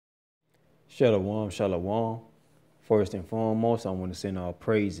Shalom, shalom. First and foremost, I want to send all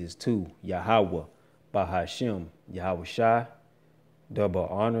praises to Yahweh, Bahashem, Yahweh Shai. Double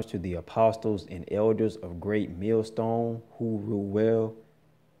honors to the apostles and elders of Great Millstone who rule well.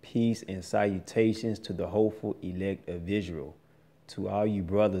 Peace and salutations to the hopeful elect of Israel. To all you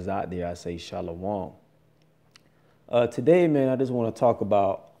brothers out there, I say shalom. Today, man, I just want to talk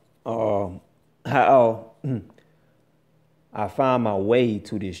about how I find my way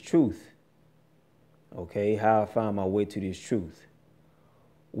to this truth. Okay, how I found my way to this truth.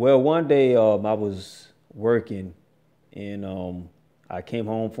 Well, one day I was working and I came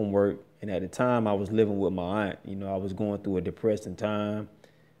home from work, and at the time I was living with my aunt. I was going through a depressing time,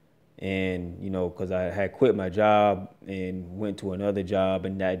 and because I had quit my job and went to another job,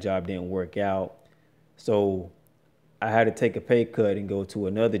 and that job didn't work out. So I had to take a pay cut and go to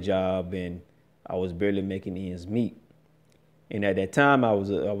another job, and I was barely making ends meet. And at that time, I was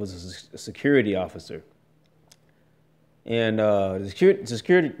a security officer, and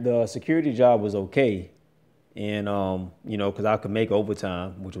the security job was okay, and because I could make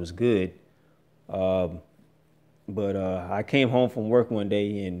overtime, which was good. But I came home from work one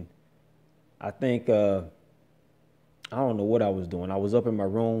day, and I think I don't know what I was doing. I was up in my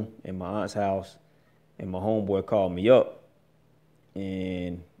room in my aunt's house, and my homeboy called me up,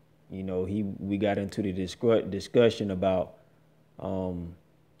 and we got into the discussion about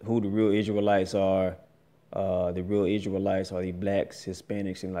who the real Israelites are. The real Israelites are the blacks,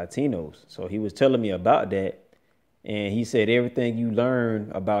 Hispanics, and Latinos. So he was telling me about that. And he said, everything you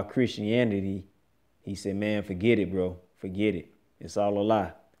learn about Christianity, he said, man, forget it, bro. Forget it. It's all a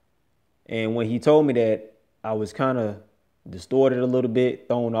lie. And when he told me that, I was kind of distorted a little bit,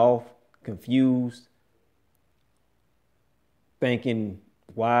 thrown off, confused, thinking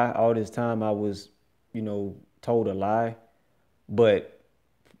why all this time I was, told a lie. But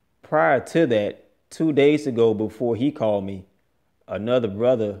prior to that, 2 days ago, before he called me, another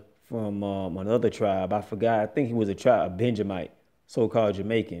brother from another tribe, I forgot, I think he was a Benjamite, so-called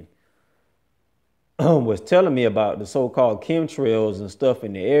Jamaican, was telling me about the so-called chemtrails and stuff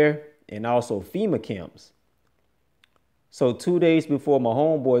in the air, and also FEMA camps. So 2 days before my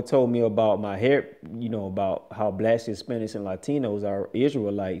homeboy told me about about how blacks, Hispanics, and Latinos are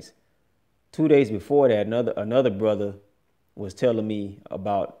Israelites, 2 days before that, another brother was telling me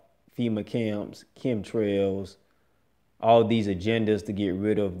about FEMA camps, chemtrails, all these agendas to get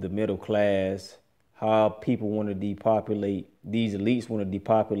rid of the middle class, how people want to depopulate, these elites want to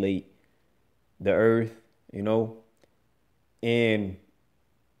depopulate the earth, And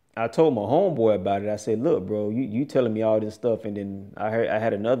I told my homeboy about it. I said, look, bro, you telling me all this stuff. And then I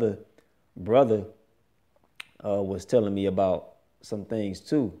had another brother was telling me about some things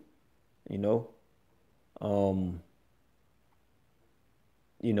too,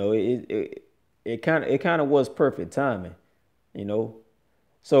 it kind of was perfect timing,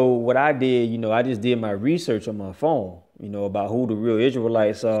 So what I did, I just did my research on my phone, about who the real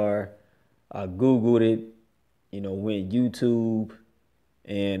Israelites are. I Googled it, went YouTube,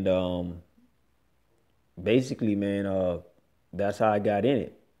 and basically, man, that's how I got in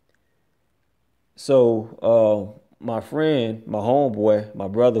it. So my friend, my homeboy, my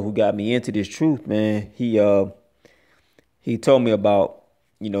brother who got me into this truth, man, he told me about,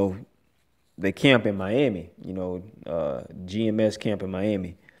 the camp in Miami, GMS camp in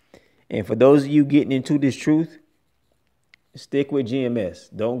Miami. And for those of you getting into this truth, stick with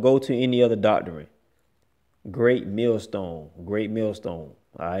GMS. Don't go to any other doctrine. Great Millstone, all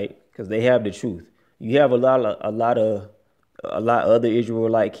right? Because they have the truth. You have a lot of other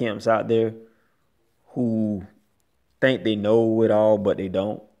Israelite camps out there who think they know it all, but they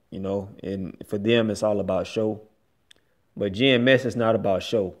don't, And for them, it's all about show. But GMS is not about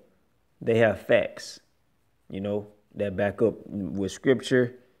show. They have facts, that back up with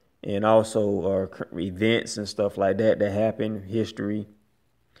scripture, and also events and stuff like that happen, history.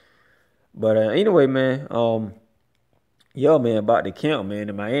 But anyway, man, man, about the camp, man,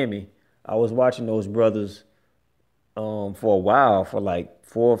 in Miami, I was watching those brothers for a while, for like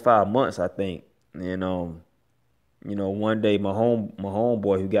 4 or 5 months, I think. And one day my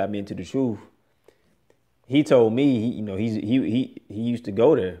homeboy who got me into the truth, he told me he used to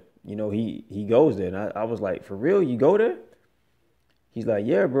go there. He goes there. And I was like, for real, you go there? He's like,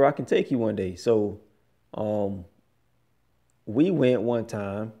 yeah, bro, I can take you one day. So we went one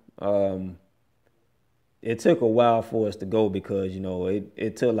time. It took a while for us to go because,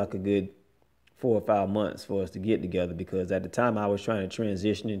 it took like a good 4 or 5 months for us to get together, because at the time I was trying to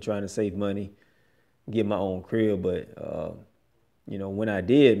transition and trying to save money, get my own crib. But, when I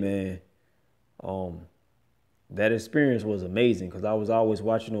did, man, that experience was amazing, because I was always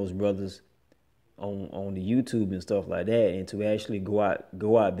watching those brothers on the YouTube and stuff like that, and to actually go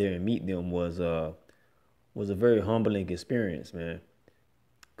out there and meet them was a very humbling experience, man.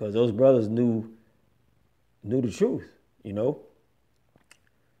 Because those brothers knew the truth, you know.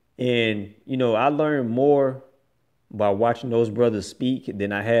 And I learned more by watching those brothers speak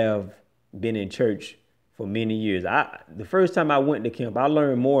than I have been in church for many years. The first time I went to camp, I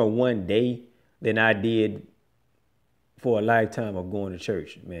learned more in one day than I did for a lifetime of going to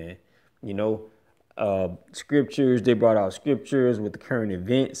church, man. You know, scriptures, they brought out scriptures with the current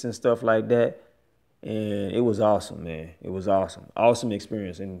events and stuff like that. And it was awesome, man. It was awesome. Awesome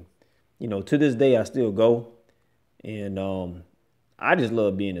experience. And, to this day, I still go. And I just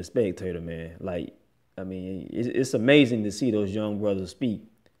love being a spectator, man. Like, I mean, it's amazing to see those young brothers speak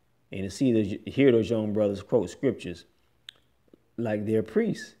and hear those young brothers quote scriptures like they're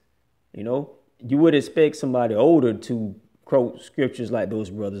priests. You would expect somebody older to quote scriptures like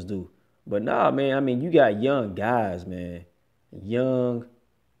those brothers do. But nah, man, I mean, you got young guys, man, young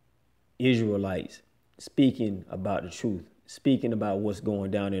Israelites speaking about the truth, speaking about what's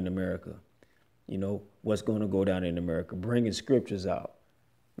going down in America, what's going to go down in America, bringing scriptures out,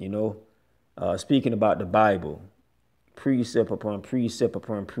 speaking about the Bible, precept upon precept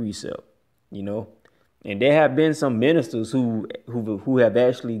upon precept, And there have been some ministers who have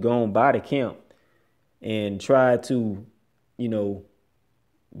actually gone by the camp and tried to,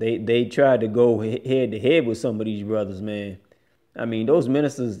 they tried to go head to head with some of these brothers, man. I mean, those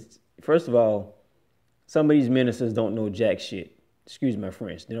ministers, first of all, some of these ministers don't know jack shit. Excuse my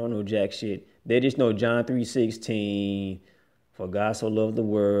French. They don't know jack shit. They just know John 3:16, for God so loved the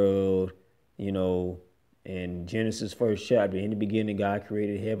world, and Genesis first chapter, in the beginning God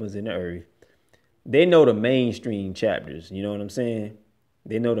created heavens and the earth. They know the mainstream chapters, you know what I'm saying?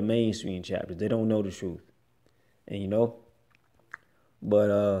 They know the mainstream chapters. They don't know the truth. And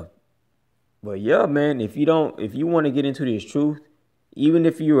but yeah, man, if you want to get into this truth, even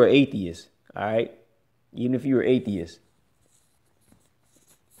if you're an atheist, all right? Even if you're an atheist,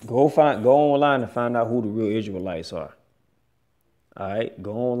 go online and find out who the real Israelites are. All right?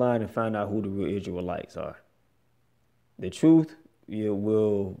 Go online and find out who the real Israelites are. The truth, it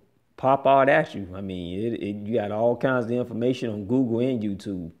will pop out at you. I mean, you got all kinds of information on Google and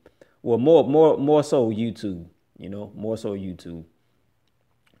YouTube. Well, more so YouTube, more so YouTube.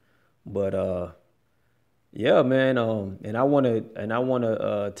 But yeah, man. And I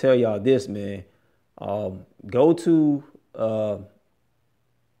wanna tell y'all this, man. Go to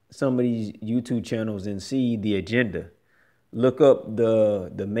some of these YouTube channels and see the agenda. Look up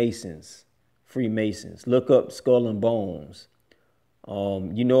the Masons, Freemasons. Look up Skull and Bones.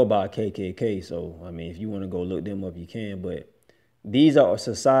 You know about KKK, so I mean, if you want to go look them up, you can. But these are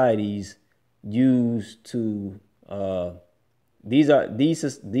societies used to these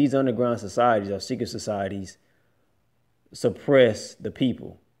underground societies or secret societies suppress the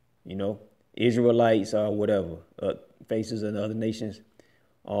people. Israelites or whatever, faces in other nations.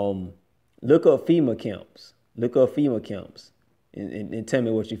 Look up FEMA camps. Look up FEMA camps and tell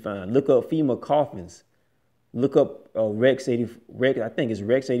me what you find. Look up FEMA coffins. Look up Rex 80. I think it's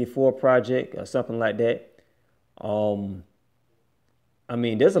Rex 84 project or something like that. I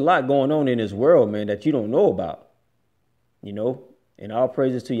mean, there's a lot going on in this world, man, that you don't know about. And all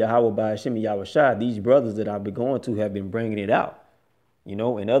praises to Yahweh by Hashem and Yahweh Shai. These brothers that I've been going to have been bringing it out. In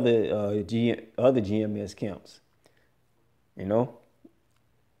other GMS camps.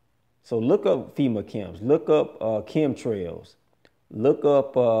 So look up FEMA camps. Look up chemtrails. Look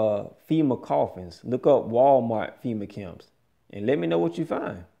up FEMA coffins. Look up Walmart FEMA camps. And let me know what you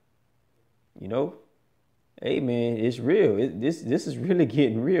find. Hey, man, it's real. This is really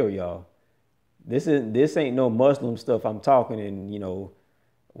getting real, y'all. This ain't no Muslim stuff I'm talking. And,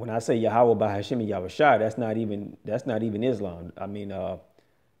 when I say Yahweh by Hashem and Yahweh Shai, that's not even Islam. I mean,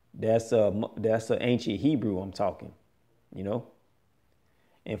 that's an ancient Hebrew I'm talking,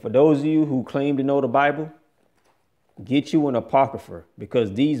 And for those of you who claim to know the Bible, get you an apocrypha,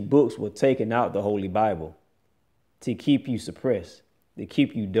 because these books were taken out the Holy Bible to keep you suppressed, to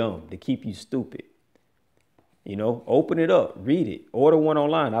keep you dumb, to keep you stupid. Open it up, read it, order one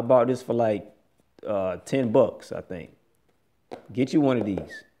online. I bought this for like $10, I think. Get you one of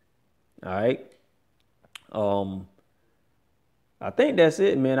these. All right. I think that's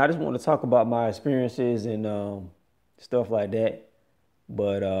it, man. I just want to talk about my experiences and stuff like that.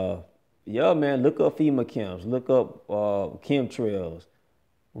 But yeah, man, look up FEMA camps, look up chemtrails,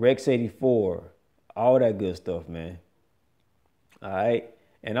 Rex 84, all that good stuff, man. All right.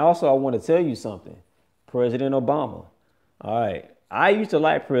 And also, I want to tell you something. President Obama. All right. I used to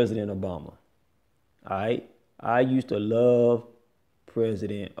like President Obama. All right. I used to love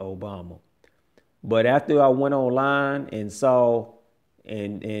President Obama. But after I went online and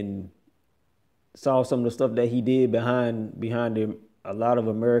and saw some of the stuff that he did behind a lot of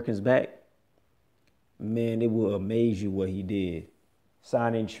Americans' back, man, it will amaze you what he did,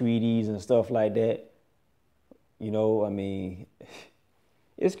 signing treaties and stuff like that. I mean,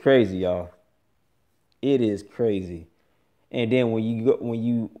 it's crazy, y'all. It is crazy. And then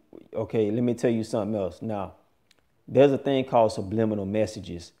okay, let me tell you something else. Now, there's a thing called subliminal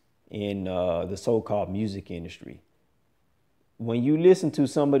messages in the so-called music industry. When you listen to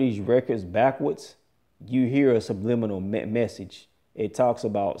some of these records backwards, you hear a subliminal message. It talks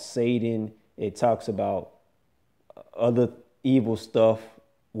about Satan. It talks about other evil stuff,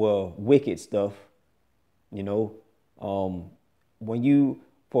 well, wicked stuff. You know, when you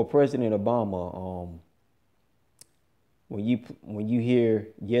for President Obama, when you hear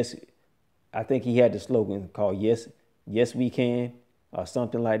yes, I think he had the slogan called yes we can or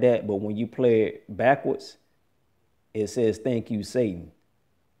something like that. But when you play it backwards, it says thank you Satan.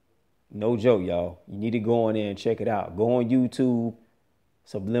 No joke, y'all. You need to go on there and check it out. Go on YouTube,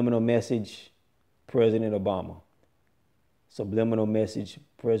 subliminal message, President Obama. Subliminal message,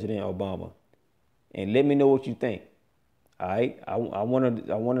 President Obama, and let me know what you think. All right, I want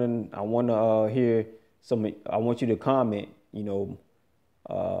to hear some. I want you to comment, below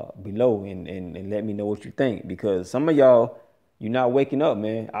and let me know what you think, because some of y'all, you're not waking up,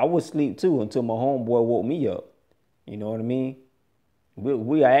 man. I was asleep too until my homeboy woke me up. You know what I mean?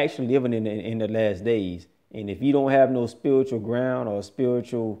 We are actually living in the last days, and if you don't have no spiritual ground or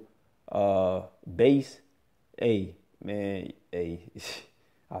spiritual base, hey man, hey,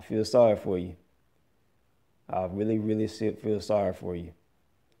 I feel sorry for you. I really, really feel sorry for you.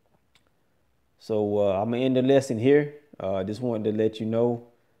 So I'm gonna end the lesson here. Just wanted to let you know,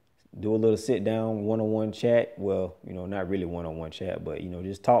 do a little sit down, one-on-one chat. Well, not really one-on-one chat, but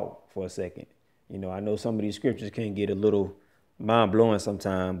just talk for a second. I know some of these scriptures can get a little mind blowing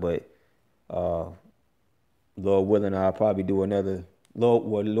sometimes, but Lord willing, I'll probably do another. Lord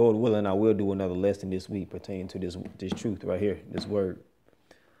willing, I will do another lesson this week pertaining to this truth right here, this word.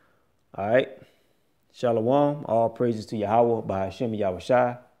 All right. Shalom. All praises to Yahweh by Hashem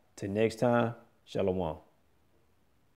Yahushai. Till next time. Shalom.